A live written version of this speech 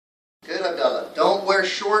Abdullah. Don't wear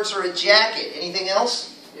shorts or a jacket. Anything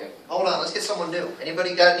else? Yeah. Hold on, let's get someone new.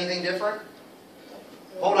 Anybody got anything different?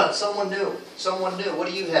 Hold on, someone new. Someone new. What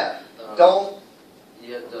do you have? Don't.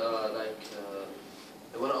 Yeah,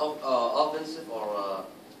 one offensive or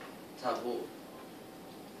taboo.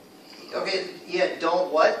 Okay, yeah,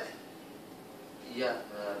 don't what? Yeah,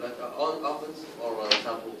 like offensive or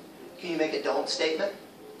taboo. Can you make a don't statement?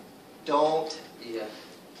 Don't. Yeah.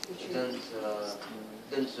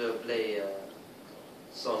 Don't play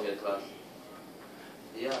song in class.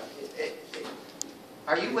 Yeah.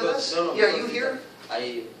 Are you with us? No, Yeah, are you here?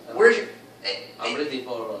 Where's your? I'm ready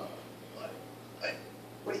for.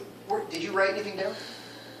 Did you write anything down?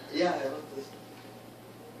 Yeah, I wrote this.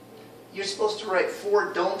 You're supposed to write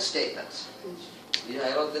 4 don't statements. Yeah,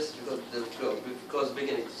 I wrote this because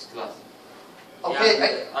beginning this class. Okay.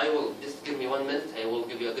 Yeah, I will just give me 1 minute. I will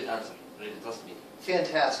give you a good answer. Really, trust me.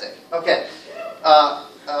 Fantastic. Okay.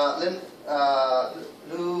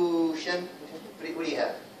 Lucian, what do you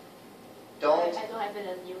have? Don't. I don't have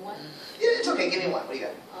a new one. Yeah, it's okay. Give me one. What do you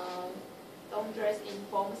got? Don't dress in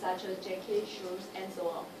forms such as jacket, shoes, and so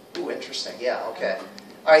on. Ooh, interesting. Yeah, okay.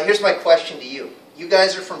 All right, here's my question to you. You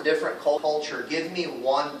guys are from different culture. Give me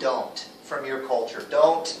one don't from your culture.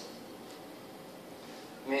 Don't.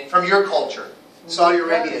 From your culture. Saudi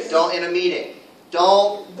Arabia. Don't in a meeting.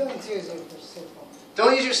 Don't Don't use your cell phone.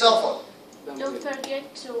 Don't use your cell phone. Don't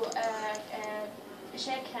forget to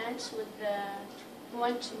shake hands with the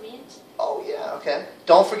one to meet. Oh, yeah, okay.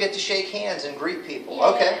 Don't forget to shake hands and greet people.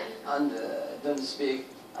 Yeah. Okay. And don't speak.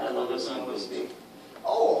 Another person will speak.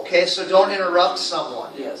 Oh, okay, so don't interrupt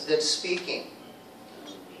someone Yes. that's speaking.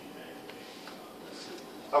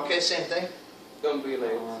 Okay, same thing. Don't be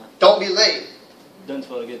late. Don't be late. Don't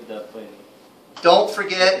forget the plane. Don't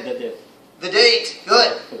forget The date. the date.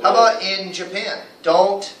 Good. How about in Japan?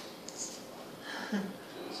 Don't.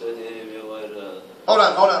 Hold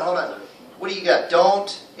on. What do you got?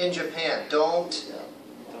 Don't in Japan. Don't.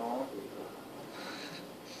 Don't.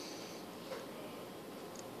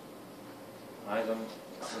 I don't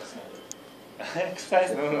exercise.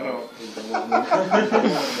 Exercise? No.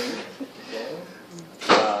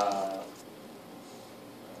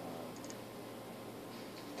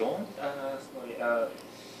 Don't. Sorry.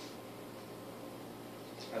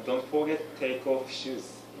 Don't forget take off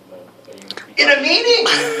shoes. In a meeting?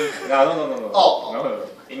 No. Oh. No.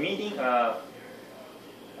 In meeting,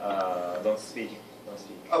 don't speak.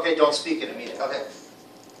 Okay, don't speak in a meeting. Okay.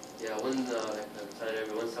 Yeah, when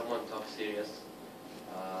someone talks serious,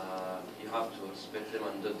 you have to respect them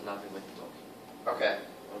and don't laugh when you talk. Okay.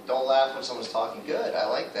 Don't laugh when someone's talking. Good. I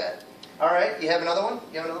like that. All right. You have another one?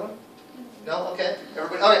 You have another one? No? Okay.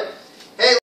 Everybody. Okay. Hey.